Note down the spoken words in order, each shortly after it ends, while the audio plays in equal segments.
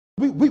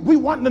We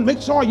want to make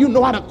sure you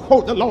know how to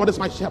quote, the Lord is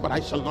my shepherd,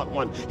 I shall not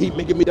want. He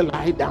maketh me to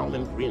lie down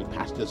in green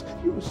pastures.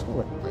 He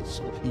restored my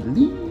soul. He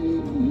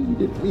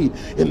leadeth me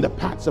in the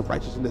paths of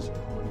righteousness.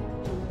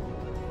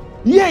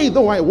 Yea,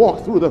 though I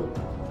walk through the,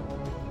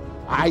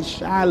 I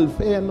shall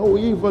fear no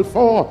evil,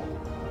 for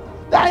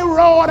thy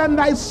rod and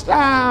thy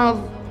staff.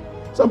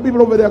 Some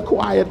people over there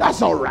quiet.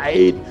 That's all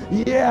right.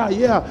 Yeah.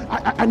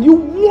 And you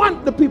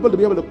want the people to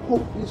be able to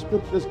quote these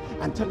scriptures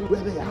and tell you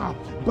where they are.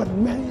 But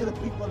many of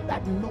the people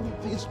that know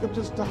these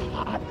scriptures to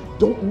heart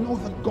don't know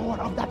the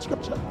God of that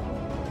scripture.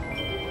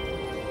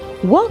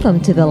 Welcome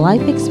to the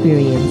Life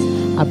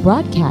Experience, a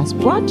broadcast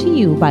brought to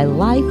you by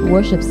Life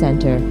Worship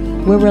Center,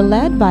 where we're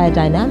led by a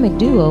dynamic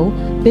duo,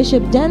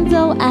 Bishop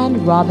Denzel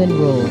and Robin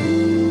Rule.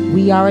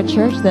 We are a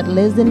church that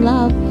lives in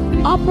love,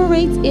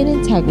 operates in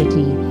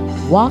integrity,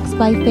 walks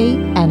by faith,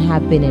 and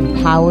have been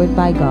empowered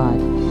by God.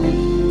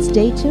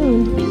 Stay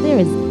tuned, there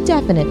is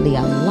definitely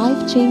a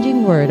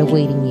life-changing word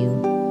awaiting you.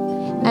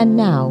 And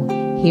now,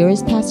 here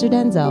is Pastor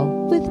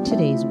Denzel with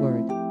today's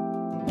word.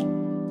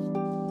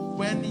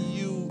 When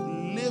you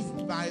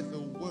live by the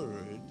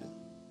word,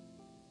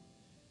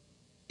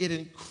 it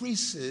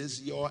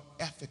increases your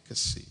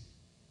efficacy.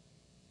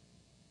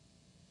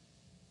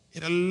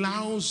 It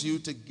allows you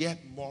to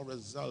get more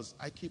results.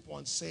 I keep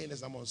on saying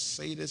this, I'm going to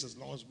say this as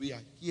long as we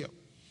are here.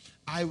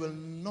 I will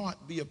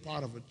not be a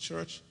part of a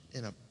church,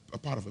 a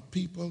part of a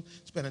people,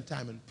 spending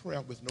time in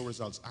prayer with no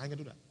results. I ain't going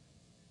to do that.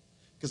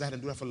 Because I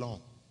didn't do that for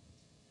long.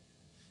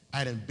 I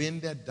hadn't been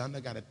there, done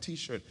that, got a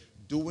t-shirt,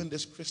 doing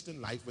this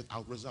Christian life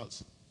without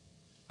results.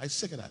 I'm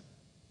sick of that.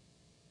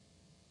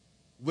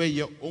 Where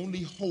your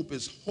only hope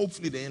is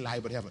hopefully they ain't lie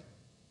but heaven.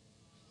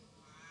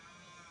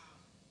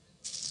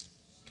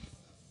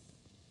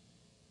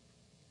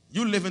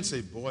 You live and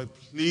say, boy,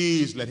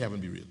 please let heaven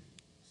be real.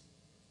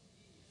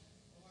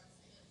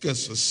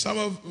 Because for some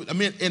of,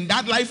 in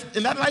that life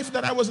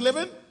that I was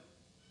living,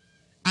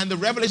 and the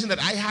revelation that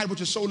I had, which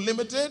is so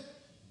limited,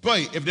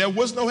 boy, if there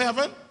was no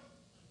heaven,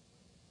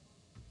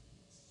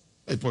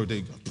 hey, boy, there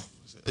you go.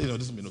 This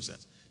doesn't make no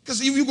sense.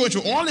 Because if you go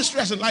through all this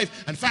stress in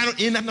life and find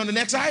out ain't nothing on the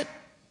next side.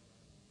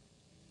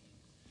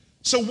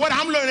 So what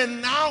I'm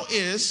learning now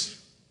is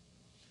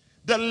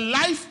the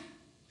life,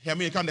 hear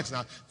me in context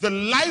now, the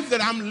life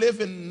that I'm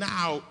living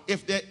now,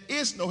 if there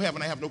is no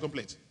heaven, I have no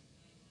complaints.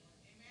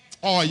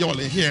 Oh, y'all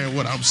ain't hearing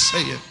what I'm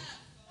saying.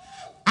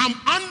 I'm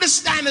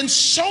understanding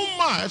so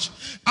much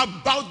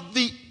about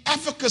the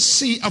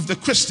efficacy of the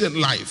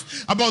Christian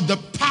life, about the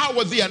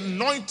power, the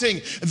anointing,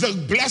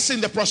 the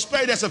blessing, the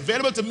prosperity that's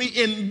available to me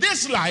in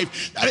this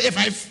life, that if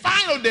I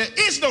find out there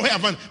is no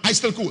heaven, I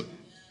still cool.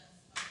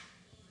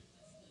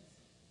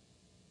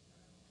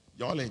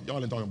 Y'all ain't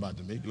talking about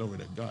to me. Glory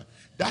to God.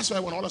 That's what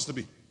I want all us to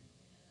be.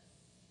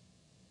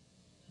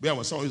 We have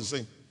a song we used to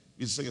sing.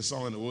 We used to sing a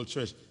song in the old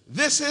church.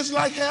 This is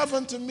like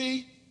heaven to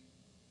me.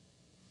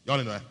 Y'all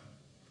know that.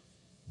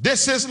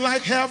 This is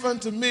like heaven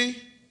to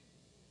me.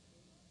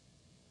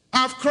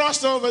 I've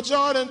crossed over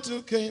Jordan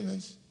to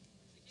Canaan.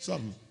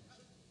 Something.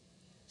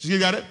 You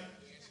got it?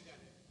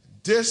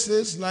 This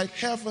is like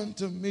heaven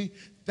to me.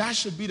 That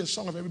should be the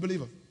song of every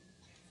believer.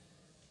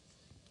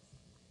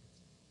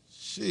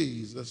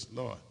 Jesus,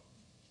 Lord.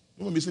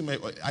 You want me to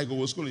sing I Go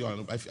Old School,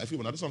 y'all? I feel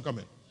another song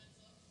coming.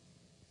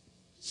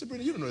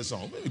 Sabrina, you don't know this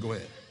song. Let me go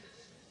ahead.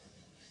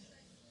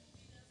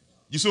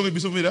 You saw me,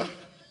 there?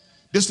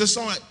 This is the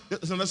song. This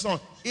is another song.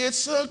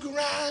 It's a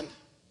grand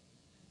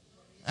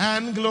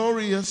and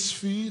glorious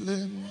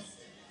feeling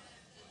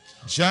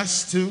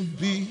just to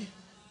be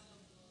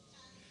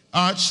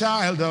a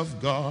child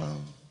of God,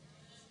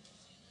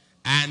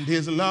 and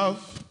his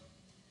love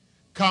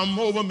come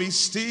over me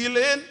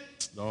stealing.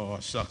 Oh,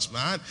 shucks,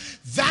 man.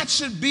 That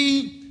should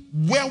be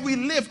where we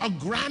live, a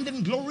grand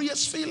and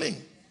glorious feeling.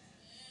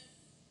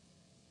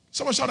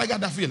 Someone shout, I got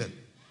that feeling.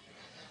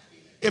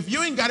 If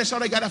you ain't got it,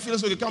 shout, I got that feeling,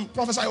 so you come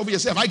prophesy over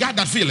yourself. I got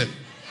that feeling.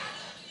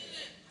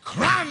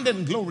 Grand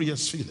and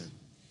glorious feeling.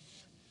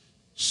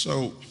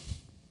 So,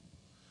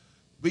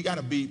 we got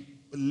to be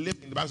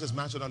living. The Bible says,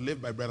 man should not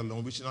live by bread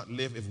alone. We should not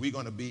live if we're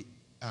going to be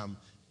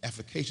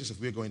efficacious, if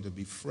we're going to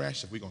be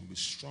fresh, if we're going to be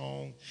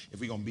strong, if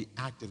we're going to be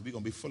active, if we're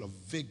going to be full of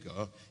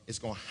vigor. It's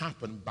going to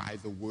happen by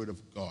the word of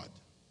God.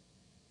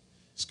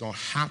 It's going to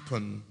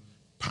happen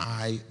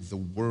by the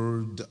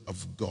word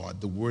of God.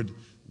 The word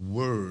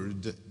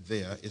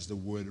there is the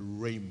word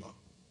rhema.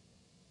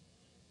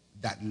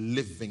 That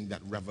living,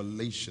 that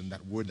revelation,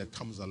 that word that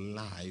comes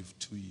alive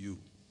to you.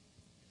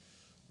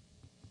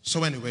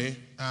 So anyway,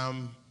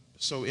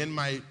 so in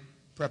my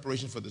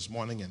preparation for this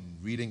morning and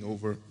reading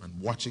over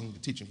and watching the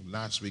teaching from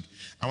last week,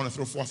 I want to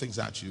throw 4 things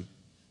at you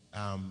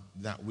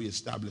that we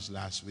established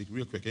last week.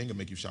 Real quick, I ain't going to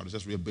make you shout. It's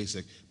just real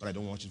basic, but I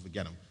don't want you to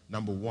forget them.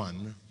 Number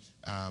 1,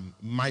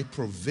 my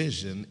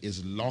provision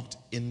is locked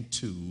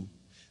into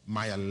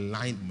my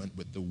alignment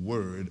with the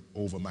word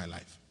over my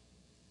life.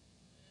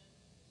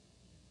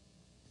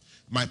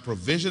 My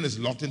provision is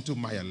locked into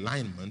my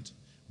alignment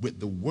with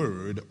the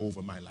word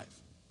over my life.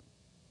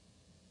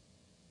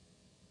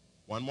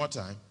 One more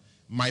time.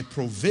 my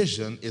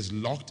provision is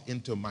locked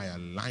into my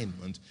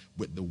alignment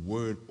with the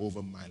word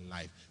over my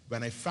life.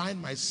 When I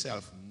find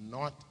myself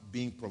not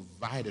being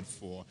provided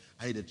for,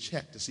 I need to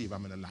check to see if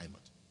I'm in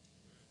alignment.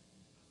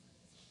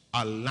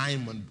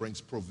 Alignment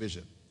brings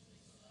provision.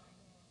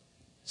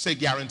 Say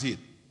guaranteed.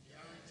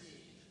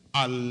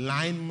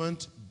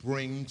 Alignment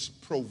brings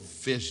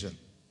provision.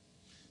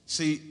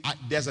 See,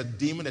 there's a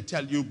demon that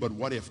tell you, but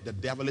what if? The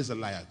devil is a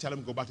liar. Tell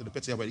him go back to the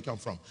pits where he come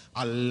from.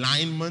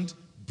 Alignment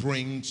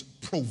brings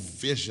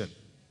provision.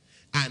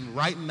 And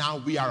right now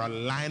we are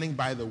aligning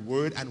by the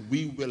word, and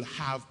we will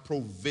have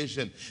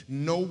provision.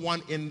 No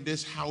one in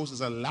this house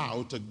is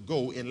allowed to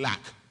go in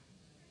lack.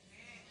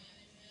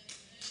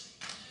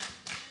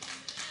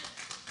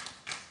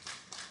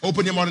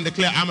 Open your mouth and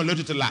declare, I'm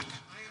allergic to lack.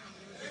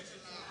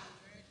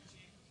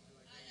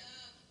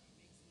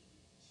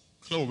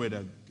 Glory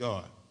to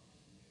God.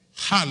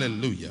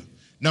 Hallelujah.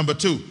 Number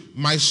 2,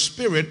 my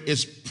spirit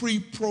is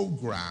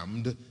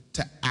pre-programmed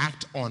to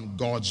act on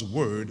God's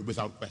word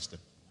without question.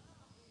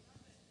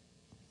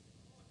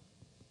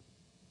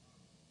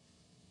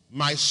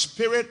 My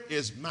spirit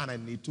is, man, I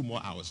need 2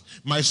 more hours.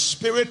 My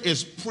spirit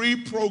is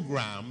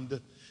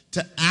pre-programmed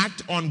to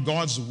act on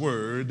God's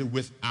word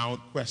without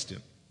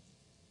question.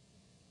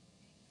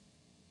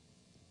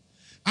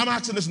 I'm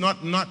asking this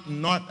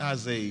not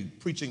as a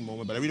preaching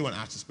moment, but I really want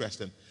to ask this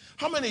question.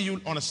 How many of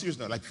you, on a serious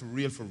note, like for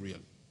real,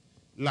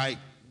 like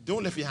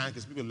don't lift your hand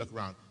because people look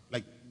around,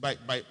 like by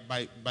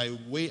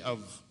way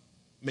of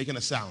making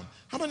a sound.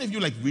 How many of you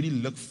like really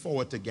look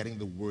forward to getting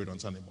the word on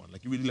Sunday morning?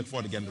 Like you really look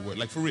forward to getting the word,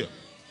 like for real?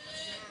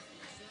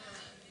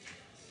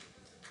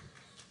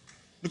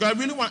 Look, I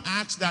really want to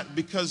ask that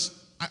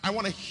because I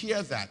want to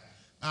hear that.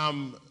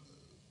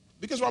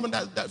 Because Robin,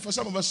 that for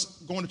some of us,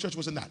 going to church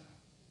wasn't that.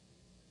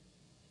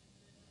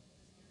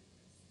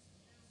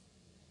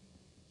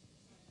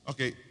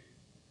 Okay,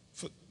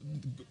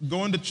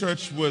 going to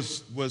church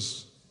was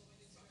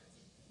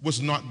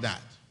not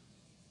that.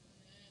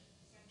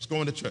 It's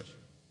going to church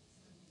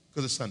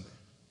because it's Sunday.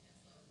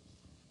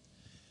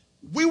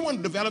 We want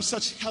to develop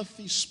such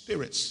healthy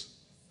spirits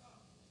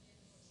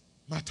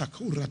that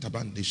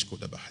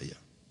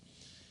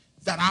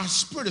our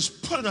spirit is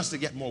pulling us to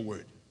get more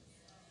word.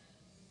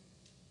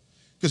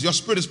 Because your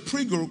spirit is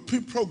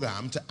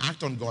pre-programmed to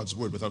act on God's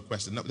word without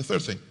question. Now, the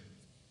third thing,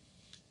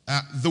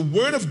 the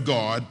word of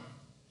God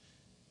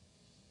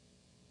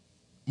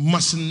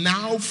must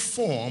now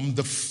form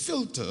the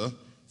filter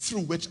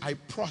through which I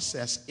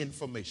process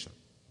information.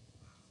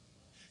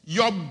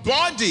 Your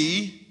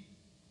body,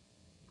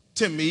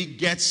 to me,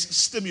 gets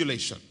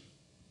stimulation.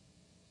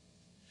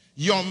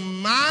 Your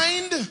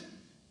mind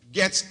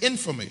gets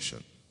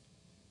information.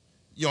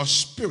 Your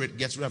spirit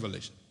gets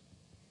revelation.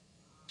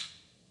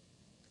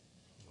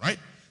 Right?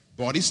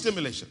 Body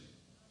stimulation.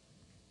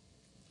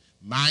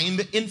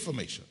 Mind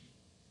information.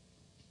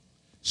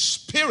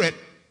 Spirit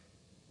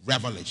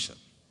revelation.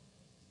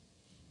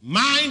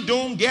 Mind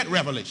don't get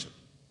revelation.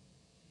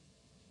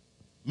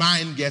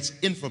 Mind gets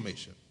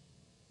information.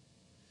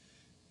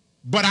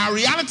 But our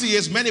reality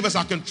is many of us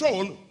are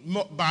controlled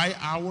by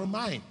our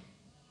mind.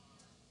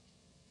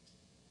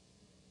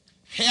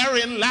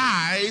 Herein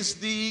lies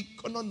the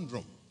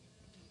conundrum,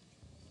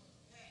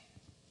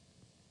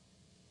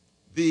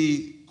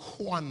 the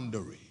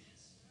quandary,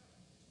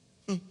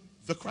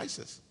 the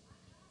crisis.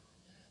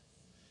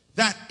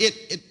 That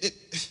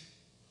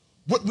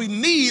what we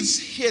need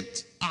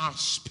hit our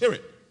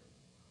spirit.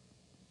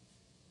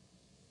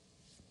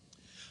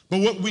 But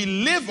what we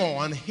live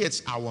on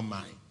hits our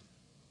mind.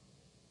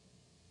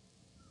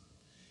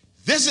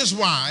 This is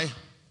why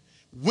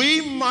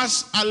we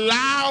must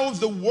allow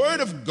the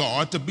word of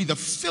God to be the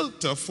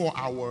filter for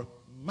our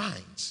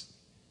minds.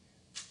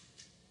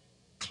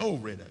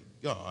 Glory to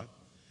God.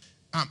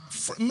 1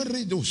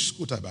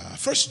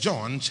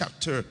 John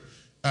chapter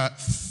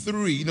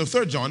 3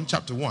 John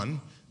chapter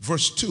 1,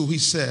 verse 2, he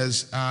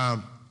says, I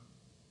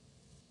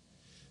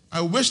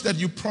wish that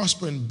you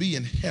prosper and be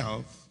in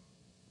health,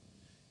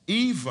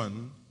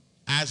 even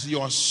as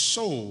your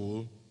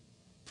soul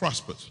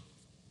prospers.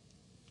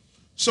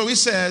 So he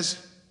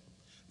says,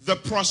 the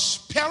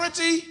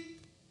prosperity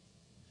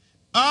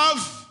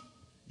of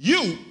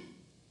you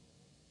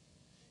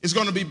is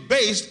going to be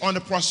based on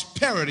the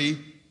prosperity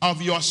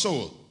of your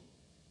soul.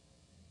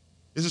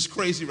 This is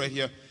crazy right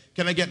here.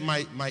 Can I get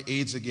my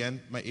aides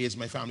again? My aides,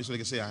 my family, so they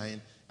can say I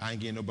ain't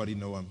getting nobody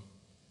no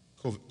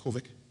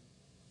COVID.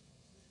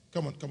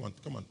 Come on, family.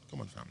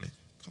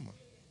 Come on.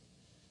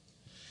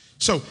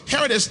 So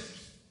here it is.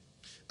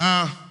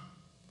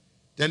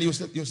 Danny, you'll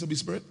still be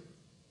spirit?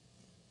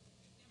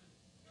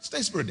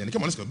 Stay spirit, Danny.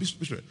 Come on, let's go. Be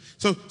spirit.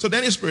 So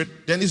Danny's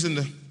spirit. Danny's in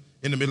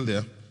the middle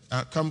there.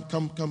 Come.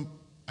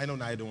 I know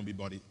now you don't want to be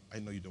body. I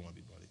know you don't want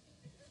to be body.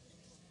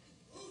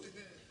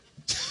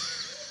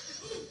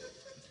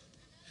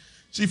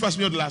 She fussed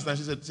me out the last night.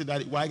 She said,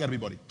 Daddy, why I got to be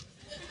body?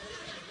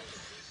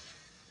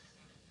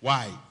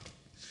 Why?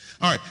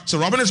 All right, so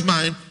Robin is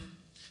mine.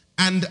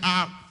 And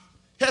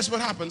here's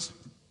what happens.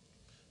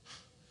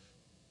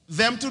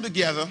 Them two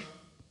together.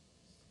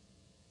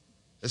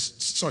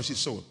 Sorry, she's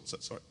sorry.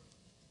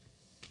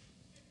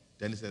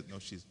 Then he said, no,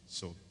 she's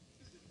soul.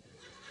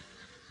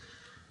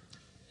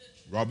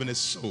 Robin is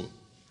soul.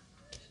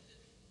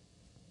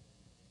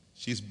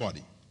 She's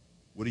body.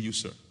 What do you,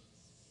 sir?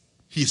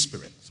 He's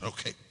spirit.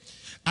 Okay.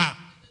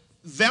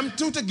 Them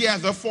two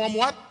together form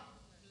what?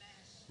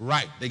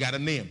 Right. They got a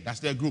name. That's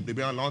their group. They've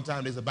been on a long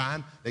time. There's a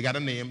band. They got a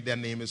name. Their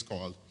name is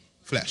called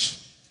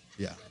Flesh.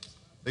 Yeah.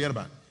 They got a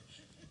band.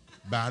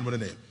 Band with a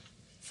name.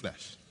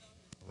 Flesh.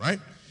 All right?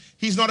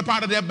 He's not a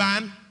part of their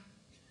band.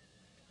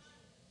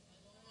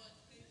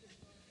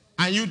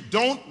 And you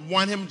don't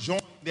want him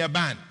joining their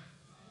band.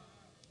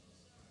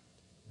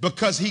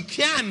 Because he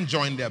can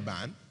join their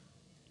band.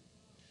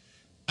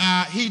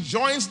 He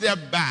joins their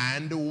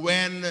band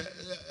when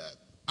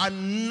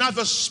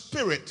another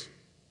spirit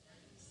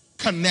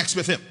connects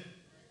with him.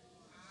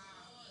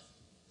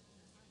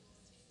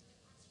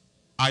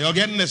 Are y'all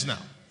getting this now?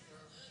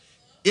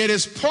 It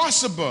is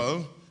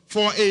possible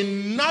for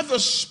another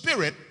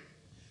spirit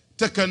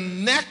to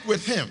connect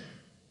with him.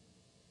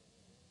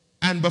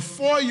 And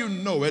before you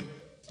know it,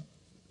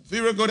 if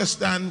you were going to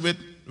stand with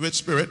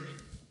spirit,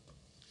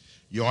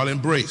 you all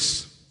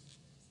embrace.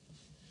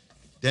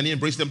 Then he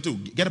embraced them too.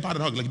 Get a part of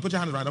the hug. Like you put your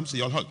hands around them so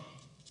you all hug.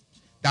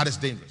 That is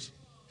dangerous.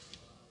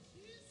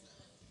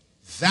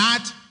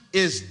 That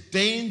is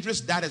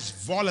dangerous. That is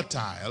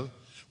volatile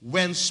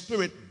when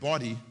spirit,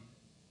 body,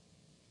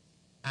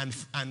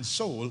 and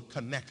soul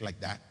connect like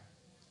that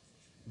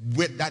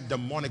with that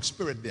demonic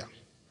spirit there.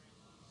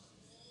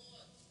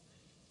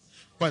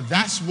 But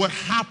that's what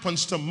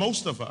happens to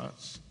most of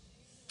us,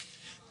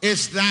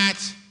 is that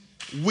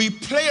we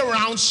play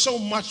around so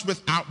much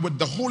with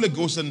the Holy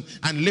Ghost and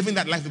living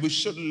that life that we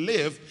should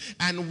live,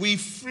 and we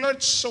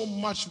flirt so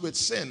much with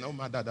sin. Oh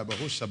my God,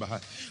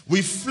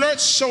 we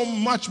flirt so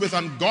much with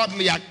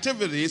ungodly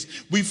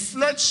activities. We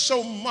flirt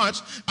so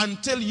much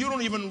until you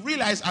don't even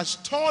realize, as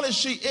tall as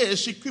she is,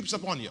 she creeps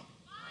up on you.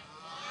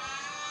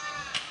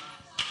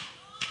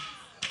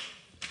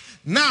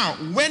 Now,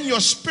 when your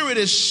spirit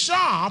is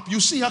sharp, you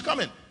see her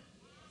coming.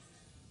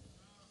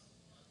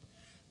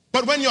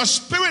 But when your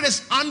spirit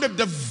is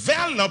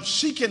underdeveloped,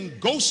 she can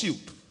ghost you.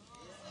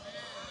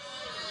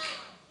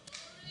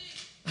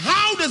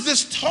 How does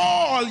this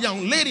tall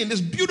young lady in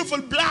this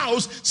beautiful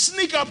blouse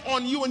sneak up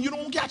on you and you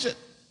don't catch it?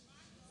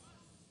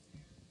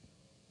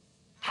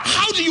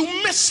 How do you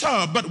miss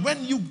her? But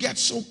when you get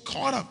so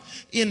caught up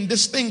in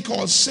this thing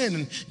called sin,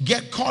 and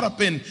get caught up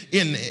in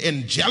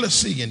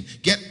jealousy, and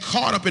get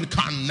caught up in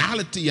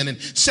carnality and in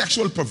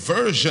sexual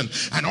perversion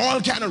and all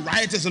kind of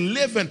riotous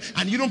living,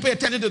 and you don't pay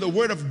attention to the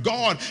word of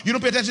God, you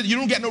don't pay attention, you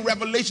don't get no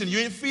revelation, you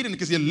ain't feeding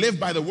because you live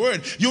by the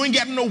word, you ain't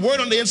getting no word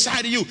on the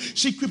inside of you,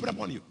 she creeping up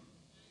on you.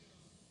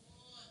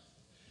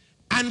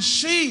 And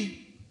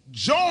she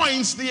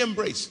joins the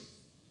embrace.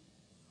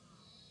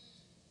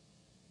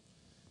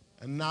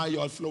 And now you're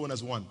all flowing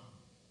as one.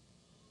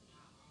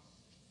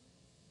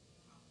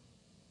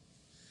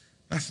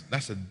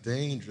 That's a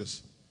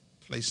dangerous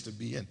place to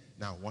be in.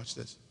 Now watch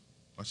this.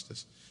 Watch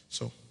this.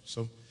 So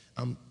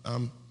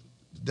the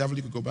devil,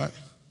 you could go back.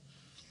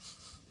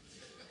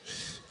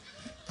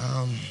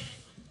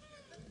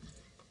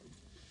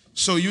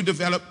 So you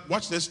develop,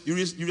 watch this.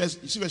 You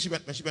see where she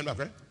went back,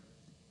 right?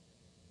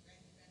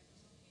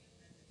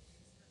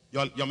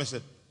 Y'all miss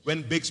it.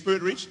 When big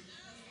spirit reached?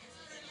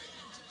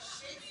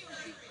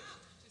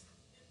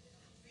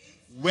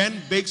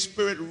 When big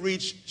spirit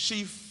reached,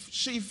 she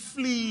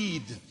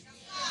fled.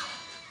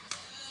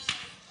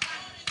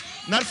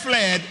 Not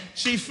fled,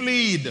 she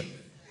fled.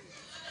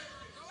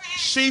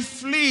 She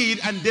fled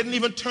and didn't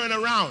even turn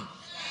around.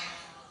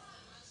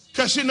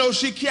 Because she knows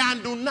she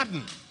can't do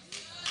nothing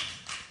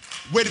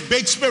with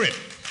big spirit.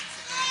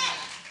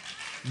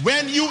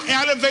 When you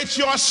elevate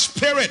your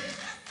spirit,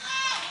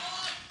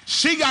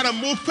 she got to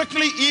move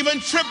quickly, even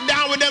trip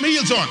down with them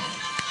heels on.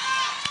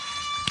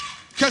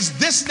 Because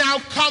this now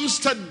comes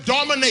to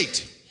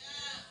dominate.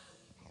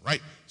 All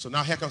right. So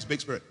now here comes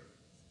big spirit.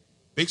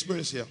 Big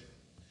spirit is here.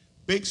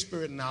 Big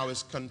spirit now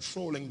is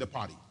controlling the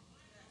party.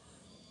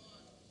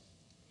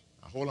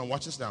 Now hold on.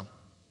 Watch this now.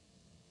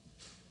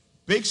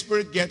 Big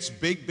spirit gets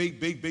big.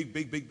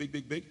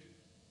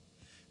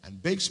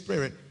 And big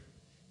spirit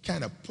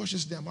kind of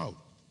pushes them out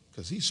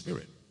because he's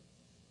spirit.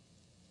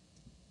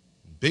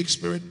 Big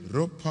spirit,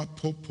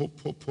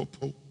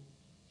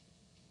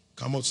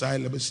 come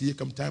outside, let me see you,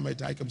 come tie my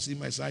tie, come see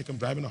my side, come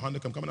driving a Honda,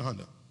 come in a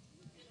Honda.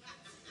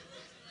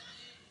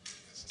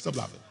 Stop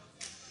laughing.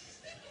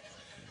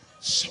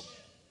 So,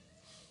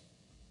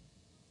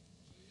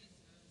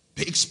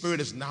 big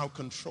spirit is now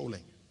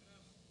controlling.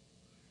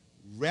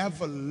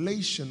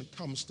 Revelation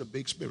comes to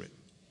big spirit.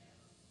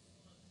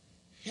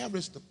 Here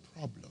is the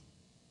problem.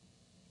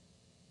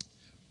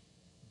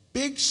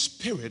 Big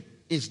spirit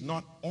is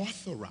not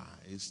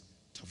authorized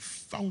to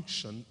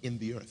function in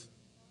the earth.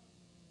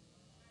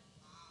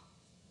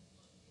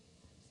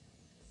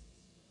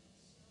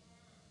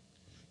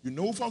 You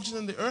know who functions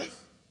in the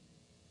earth?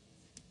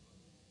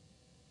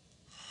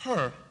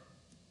 Her,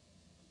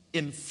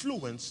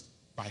 influenced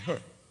by her.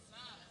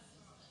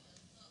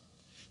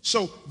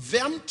 So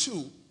them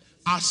two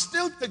are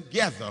still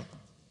together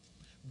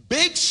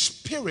big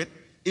spirit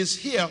is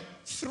here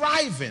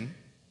thriving,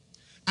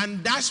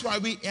 and that's why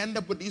we end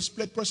up with these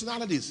split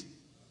personalities.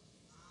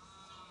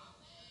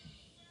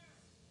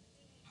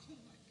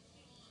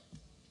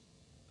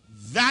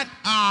 That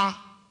are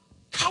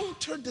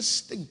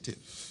counter-distinctive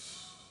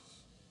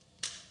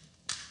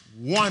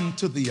one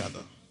to the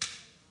other.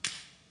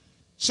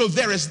 So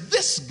there is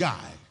this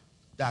guy.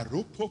 This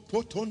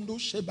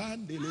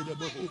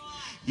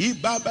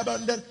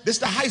is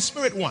the high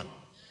spirit one.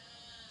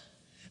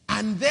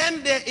 And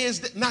then there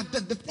is, now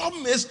the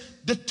problem is,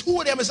 the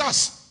two of them is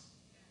us.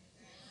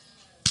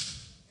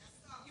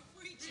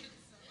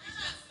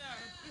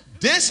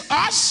 This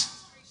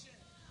us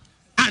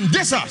and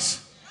this us.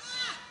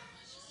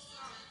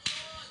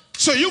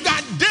 So you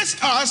got this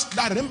us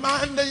that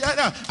remind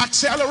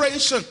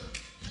acceleration.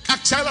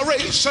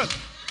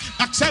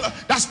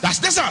 That's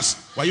this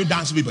us. Why you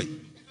dance, people?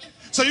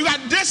 So you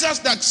got this us,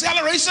 the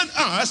acceleration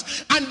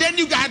us, and then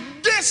you got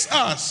this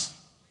us.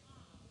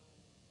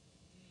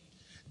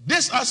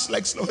 This us,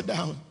 like, slow it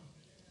down.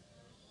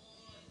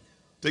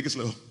 Take it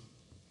slow.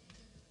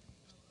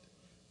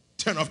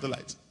 Turn off the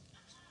lights.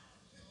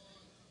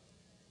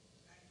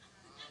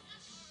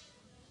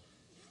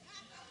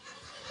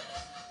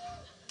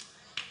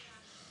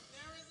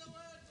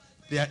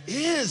 There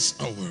is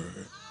a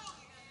word.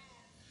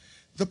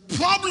 The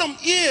problem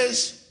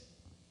is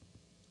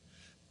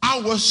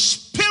our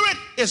spirit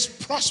is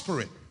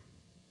prospering.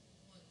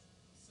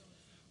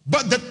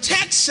 But the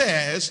text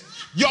says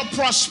your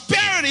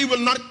prosperity will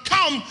not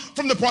come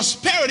from the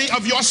prosperity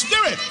of your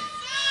spirit.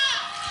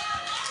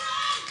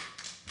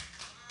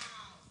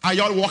 Are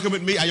y'all walking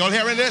with me? Are y'all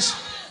hearing this?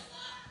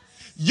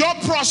 Your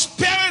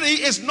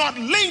prosperity is not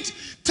linked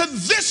to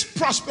this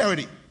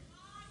prosperity.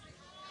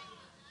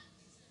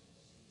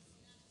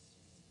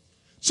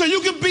 So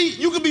you could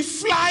be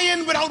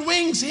flying without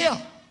wings here.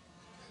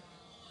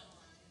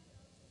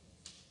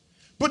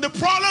 But the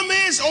problem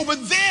is over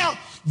there,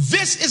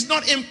 this is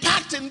not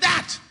impacting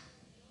that.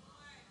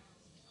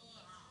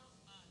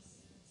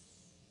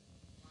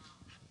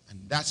 And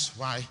that's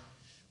why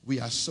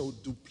we are so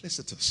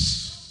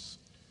duplicitous.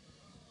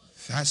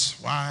 That's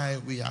why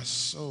we are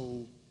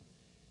so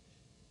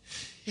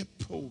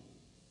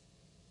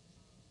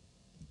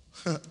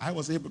I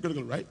was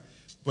hypocritical, right?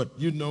 But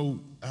you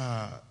know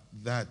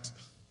that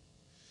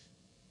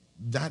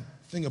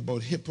thing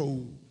about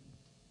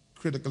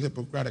Hippocratic,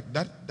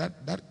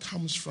 that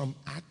comes from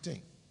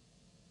acting,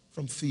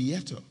 from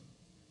theater.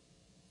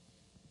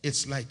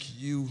 It's like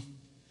you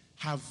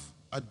have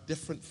a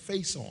different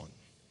face on.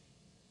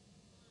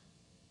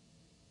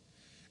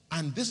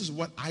 And this is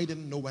what I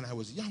didn't know when I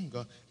was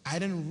younger. I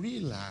didn't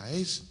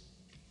realize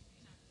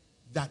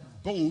that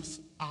both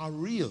are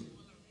real.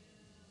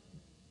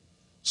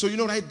 So you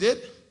know what I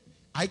did?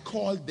 I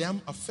called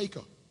them a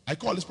faker. I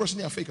call this person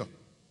here a faker.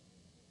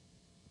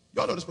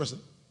 Y'all know this person?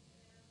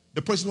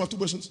 The person who have two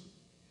persons,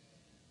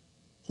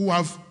 who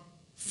have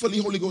fully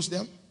Holy Ghost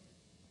them,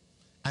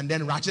 and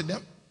then ratchet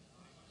them.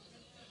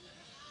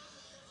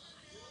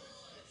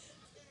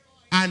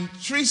 And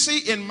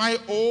Tracy, in my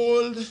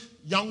old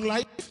young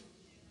life,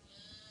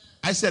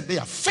 I said they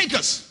are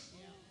fakers.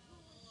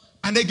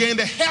 And they get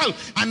into hell.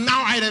 And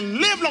now I didn't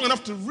live long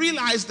enough to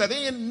realize that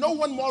there ain't no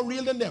one more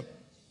real than them.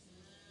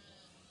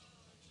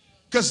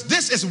 Because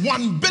this is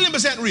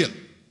 1,000,000,000% real.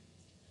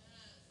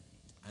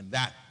 And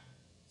that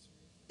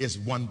is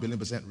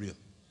 1,000,000,000% real.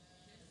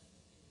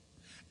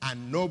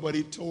 And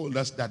nobody told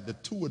us that the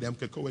two of them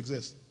could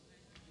coexist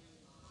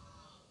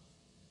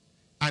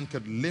and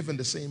could live in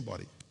the same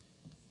body,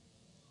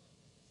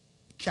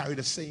 carry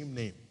the same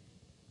name.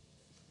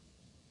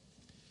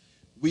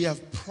 We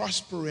have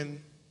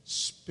prospering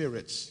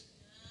spirits,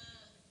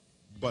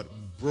 but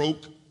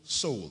broke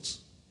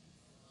souls.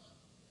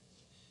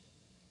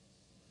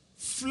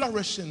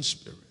 Flourishing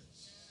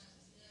spirits.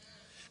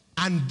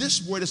 And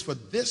this word is for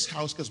this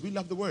house because we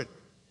love the word.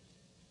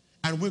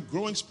 And we're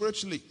growing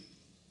spiritually.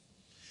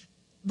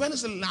 When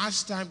is the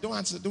last time, don't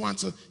answer,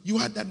 you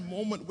had that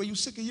moment where you're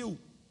sick of you?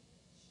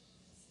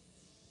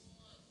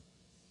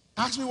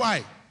 Ask me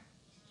why.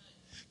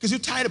 Because you're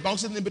tired of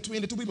bouncing in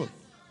between the two people.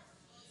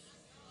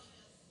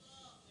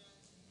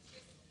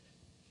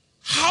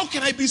 How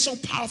can I be so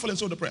powerful and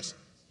so depressed?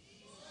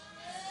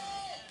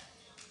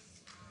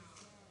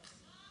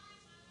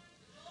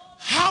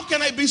 How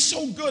can I be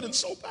so good and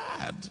so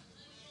bad?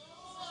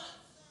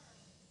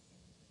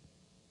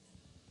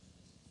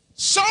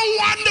 So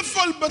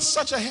wonderful, but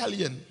such a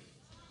hellion.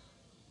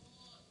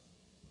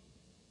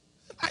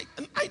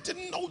 And I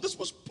didn't know this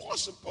was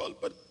possible,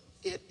 but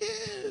it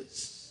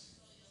is.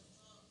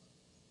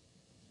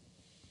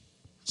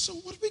 So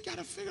what we got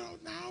to figure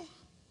out now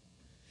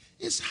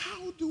is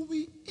how do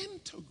we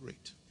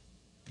integrate?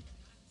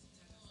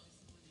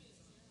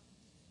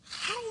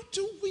 How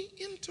do we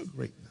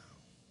integrate now?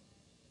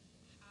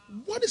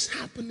 What is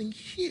happening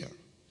here?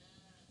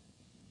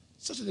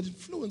 Such that it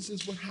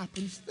influences what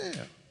happens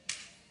there.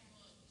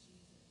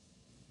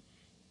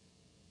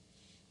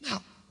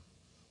 Now,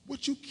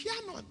 what you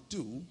cannot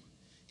do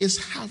is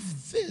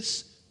have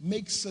this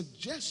make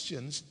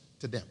suggestions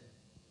to them.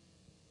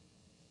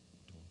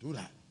 do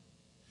that.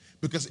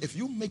 Because if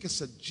you make a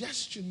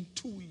suggestion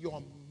to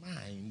your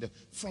mind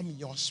from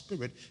your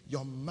spirit,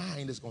 your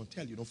mind is going to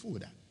tell you don't fool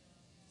with that.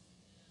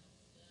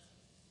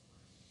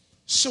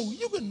 So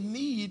you're going to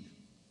need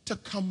to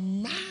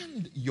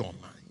command your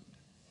mind.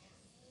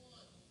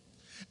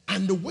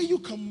 And the way you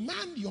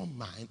command your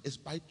mind is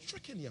by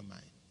tricking your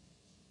mind.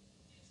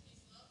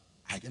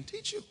 I can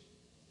teach you.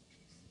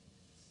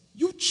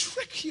 You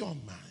trick your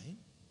mind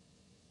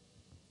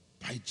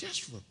by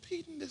just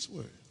repeating this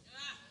word.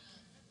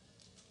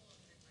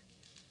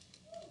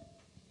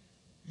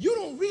 You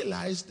don't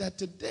realize that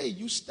today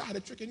you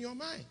started tricking your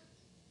mind.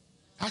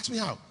 Ask me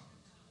how.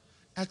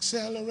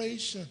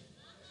 Acceleration.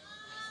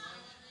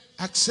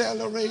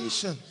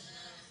 Acceleration.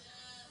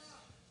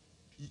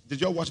 Did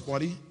y'all watch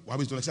Body while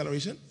we was doing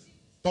acceleration?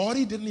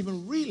 Body didn't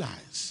even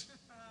realize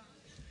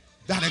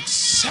that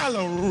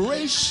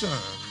acceleration.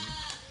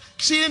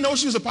 She didn't know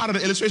she was a part of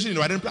the illustration. You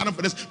know, I didn't plan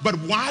for this. But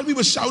while we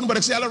were shouting about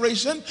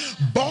acceleration,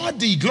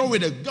 Body, glory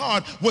to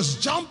God, was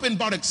jumping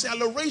about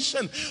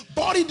acceleration.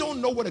 Body don't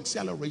know what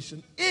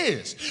acceleration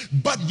is.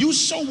 But you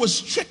so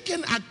was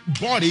tricking at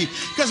Body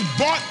because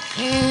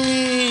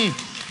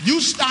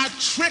you start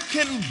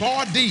tricking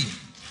Body.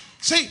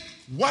 See,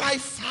 what I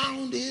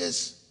found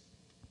is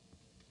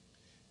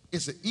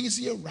it's an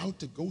easier route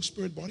to go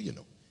spirit body, you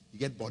know. You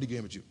get Body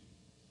game with you.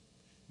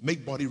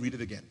 Make Body read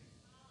it again.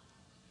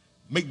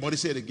 Make Body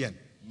say it again.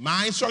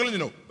 Mind struggling, you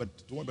know, but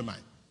don't worry about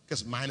mind,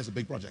 because mind is a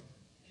big project.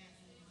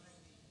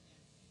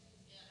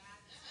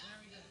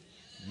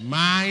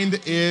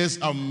 Mind is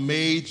a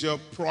major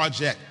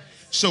project.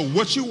 So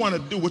what you want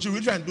to do, what you're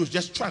really trying to do is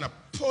just trying to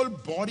pull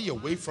Body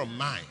away from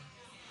mind.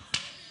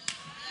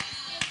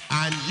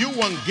 And you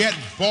want to get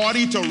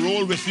Body to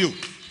roll with you.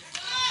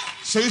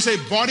 So you say,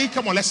 Body,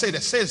 come on, let's say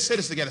this. Say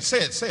this together. Say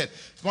it.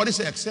 Body,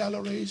 say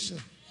acceleration.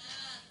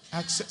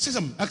 Say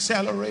some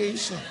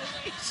acceleration.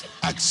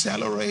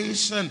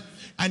 Acceleration.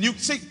 And you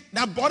see,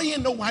 now Body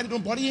ain't know why they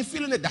don't. Body ain't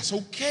feeling it. That's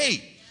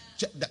okay.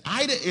 The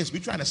idea is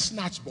we're trying to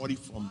snatch Body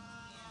from.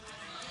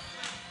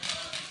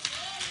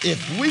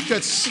 If we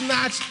could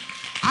snatch,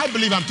 I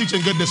believe I'm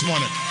teaching good this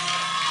morning.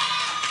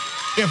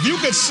 If you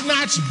could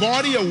snatch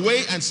Body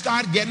away and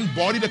start getting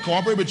Body to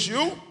cooperate with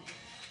you,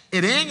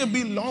 it ain't gonna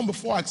be long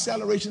before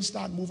acceleration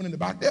start moving in the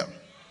back there.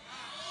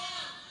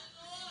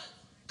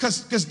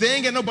 Because they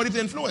ain't get nobody to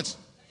influence.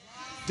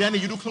 Danny,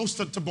 you do close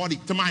to Body,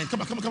 to mind.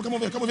 Come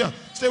over here.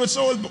 Stay with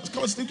soul. You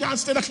can't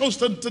stay that close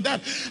to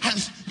that.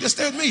 Just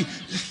stay with me.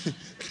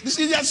 This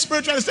is that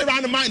spirit trying to stay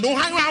around the mind. Don't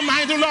hang around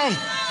mind too long.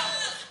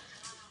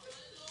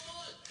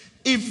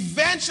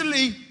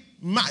 Eventually,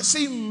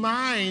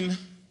 mind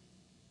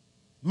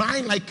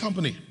like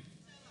company.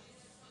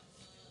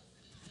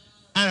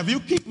 And if you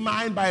keep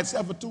mind by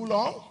itself for too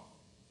long,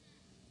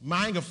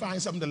 mind can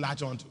find something to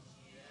latch onto.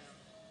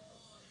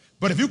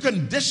 But if you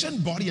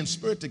condition body and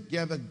spirit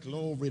together,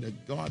 glory to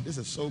God, this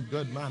is so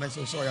good, man. I'm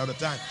so sorry all the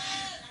time.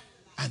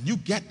 And you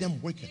get them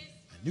working.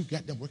 And you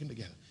get them working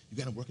together. You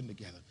get them working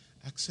together.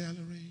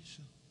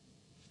 Acceleration.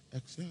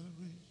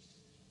 Acceleration.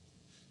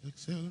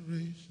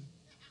 Acceleration.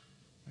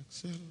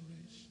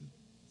 Acceleration.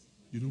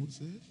 You know what it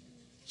says?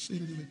 Say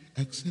it again.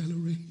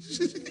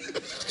 Acceleration.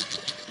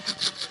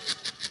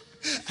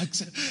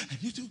 And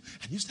you do,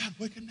 and you start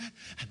working that,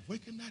 and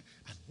working that,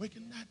 and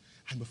working that,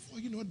 and before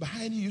you know it,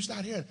 behind you, you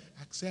start hearing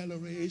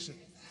acceleration,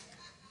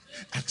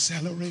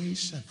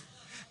 acceleration,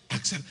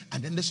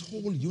 and then this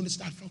whole unit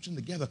start functioning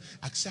together,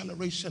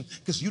 acceleration,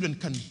 because you didn't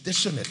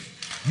condition it.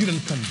 You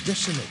didn't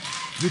condition it.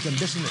 You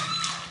condition it.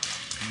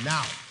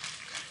 Now,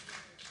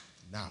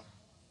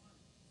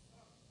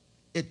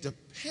 it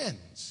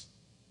depends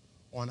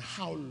on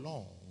how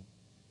long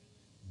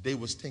they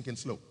was thinking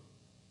slow.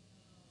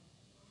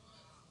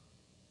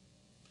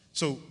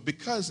 So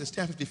because it's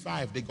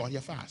 10:55, they got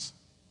here fast.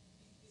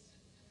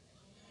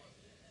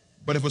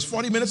 But if it was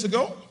 40 minutes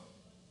ago,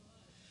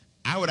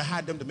 I would have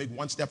had them to make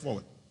one step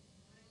forward.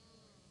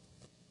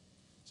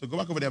 So go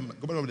back over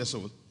there,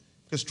 soul.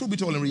 Because truth be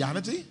told, in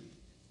reality,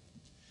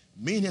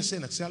 me and here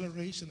saying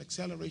acceleration,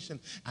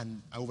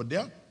 and over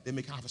there, they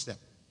make half a step.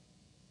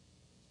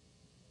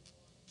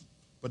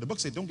 But the book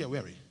says, don't get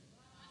weary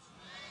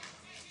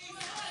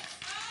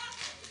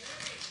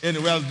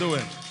in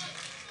well-doing.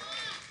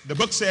 The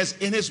book says,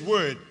 in his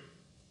word,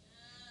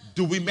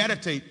 do we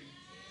meditate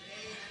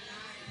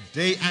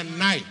day and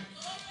night?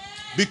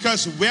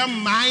 Because we're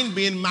mind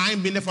being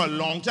there for a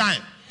long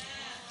time.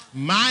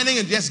 Mind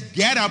can just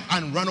get up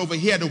and run over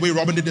here the way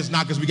Robin did this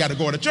now because we got to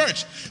go to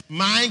church.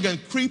 Mind can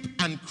creep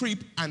and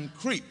creep and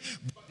creep.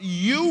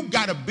 You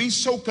got to be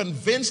so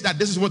convinced that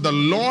this is what the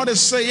Lord is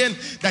saying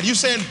that you're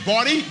saying,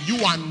 body,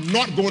 you are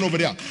not going over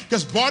there.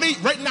 Because body,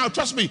 right now,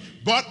 trust me,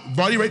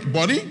 body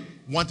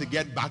want to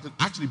get back to,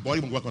 actually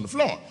body won't work on the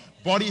floor.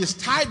 Body is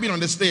tight being on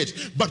the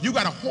stage, but you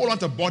got to hold on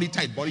to body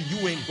tight. Body,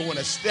 you ain't going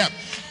a step.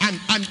 And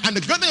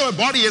the good thing about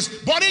body is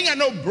body ain't got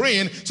no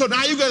brain, so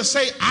now you got to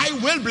say, I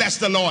will bless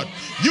the Lord.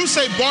 You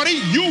say,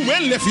 body, you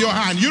will lift your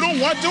hand. You don't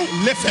want to,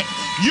 lift it.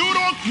 You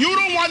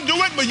don't want to do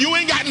it, but you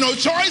ain't got no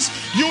choice.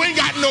 You ain't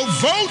got no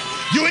vote.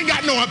 You ain't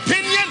got no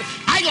opinion.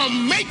 I gonna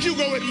make you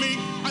go with me.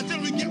 until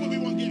we get what we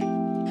want to get.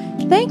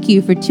 Thank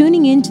you for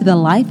tuning in to the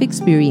Life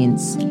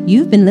Experience.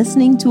 You've been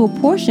listening to a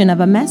portion of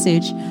a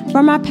message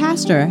from our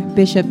pastor,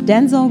 Bishop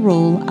Denzel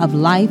Rolle of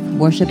Life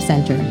Worship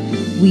Center.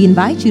 We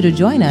invite you to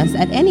join us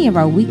at any of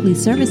our weekly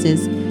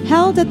services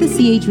held at the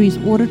C.H. Reeves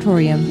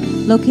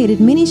Auditorium, located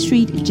Minnie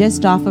Street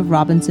just off of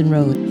Robinson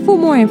Road. For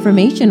more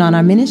information on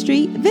our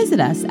ministry,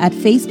 visit us at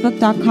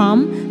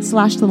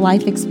facebook.com/The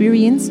Life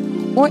Experience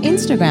or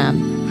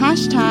Instagram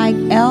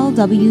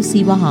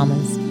 #LWC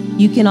Bahamas.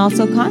 You can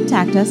also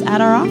contact us at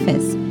our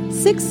office,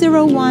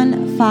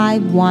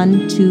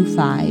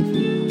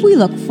 601-5125. We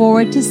look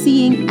forward to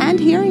seeing and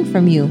hearing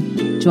from you.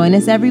 Join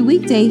us every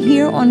weekday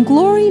here on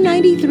Glory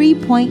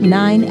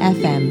 93.9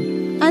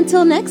 FM.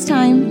 Until next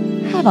time,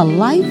 have a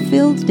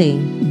life-filled day.